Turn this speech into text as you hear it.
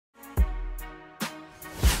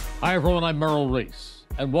Hi everyone, I'm Merrill Reese,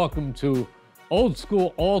 and welcome to Old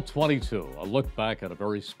School All-22, a look back at a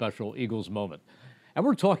very special Eagles moment. And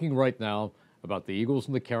we're talking right now about the Eagles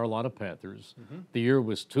and the Carolina Panthers. The year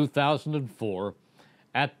was 2004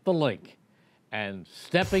 at the Link, and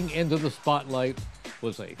stepping into the spotlight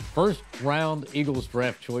was a first-round Eagles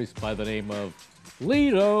draft choice by the name of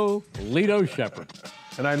Lito Sheppard.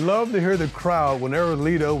 And I love to hear the crowd whenever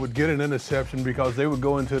Lito would get an interception because they would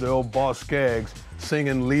go into the old Boss Skaggs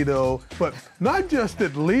singing Lito. But not just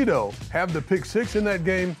did Lito have the pick six in that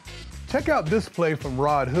game. Check out this play from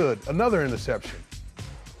Rod Hood, another interception.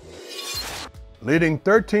 Leading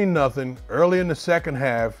 13-0 early in the second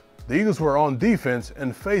half, the Eagles were on defense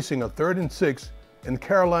and facing a 3rd and 6 in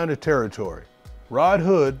Carolina territory. Rod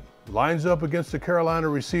Hood lines up against the Carolina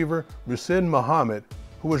receiver, Muhsin Muhammad,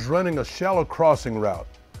 who was running a shallow crossing route.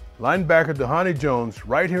 Linebacker Dhani Jones,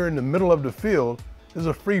 right here in the middle of the field, is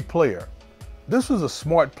a free player. This was a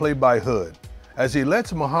smart play by Hood, as he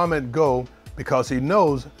lets Muhammad go because he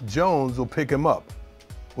knows Jones will pick him up.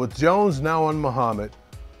 With Jones now on Muhammad,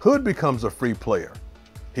 Hood becomes a free player.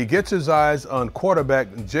 He gets his eyes on quarterback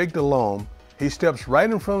Jake Delhomme. He steps right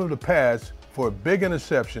in front of the pass for a big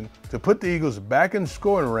interception to put the Eagles back in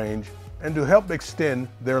scoring range and to help extend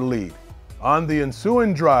their lead. On the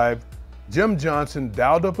ensuing drive, Jim Johnson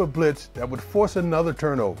dialed up a blitz that would force another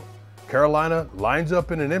turnover. Carolina lines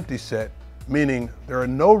up in an empty set, meaning there are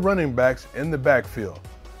no running backs in the backfield.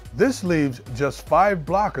 This leaves just 5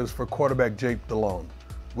 blockers for quarterback Jake Delhomme.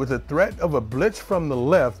 With the threat of a blitz from the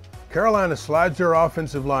left, Carolina slides their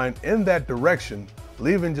offensive line in that direction,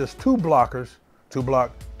 leaving just 2 blockers to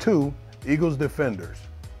block 2 Eagles defenders.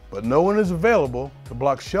 But no one is available to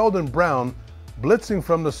block Sheldon Brown blitzing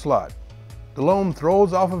from the slot. Delhomme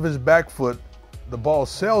throws off of his back foot, the ball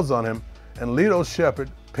sails on him, and Lito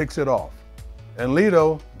Sheppard picks it off. And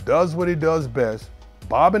Lito does what he does best,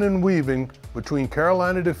 bobbing and weaving between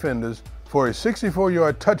Carolina defenders for a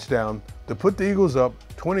 64-yard touchdown to put the Eagles up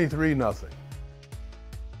 23-0.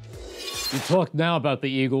 You talk now about the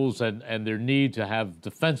Eagles and their need to have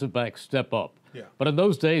defensive backs step up. Yeah. But in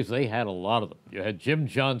those days, they had a lot of them. You had Jim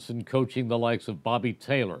Johnson coaching the likes of Bobby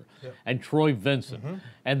Taylor and Troy Vincent.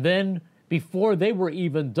 And then before they were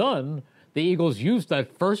even done, the Eagles used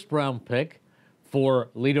that first-round pick for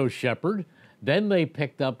Lito Sheppard. Then they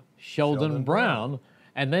picked up Sheldon Brown,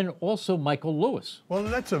 and then also Michael Lewis. Well,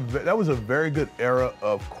 that was a very good era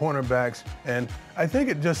of cornerbacks, and I think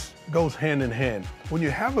it just goes hand in hand. When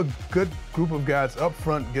you have a good group of guys up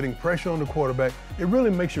front getting pressure on the quarterback, it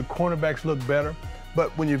really makes your cornerbacks look better.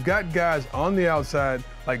 But when you've got guys on the outside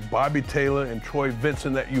like Bobby Taylor and Troy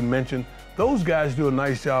Vincent that you mentioned, those guys do a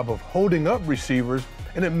nice job of holding up receivers,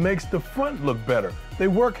 and it makes the front look better. They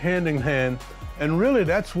work hand in hand. And really,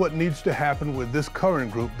 that's what needs to happen with this current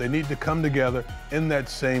group. They need to come together in that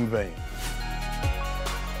same vein.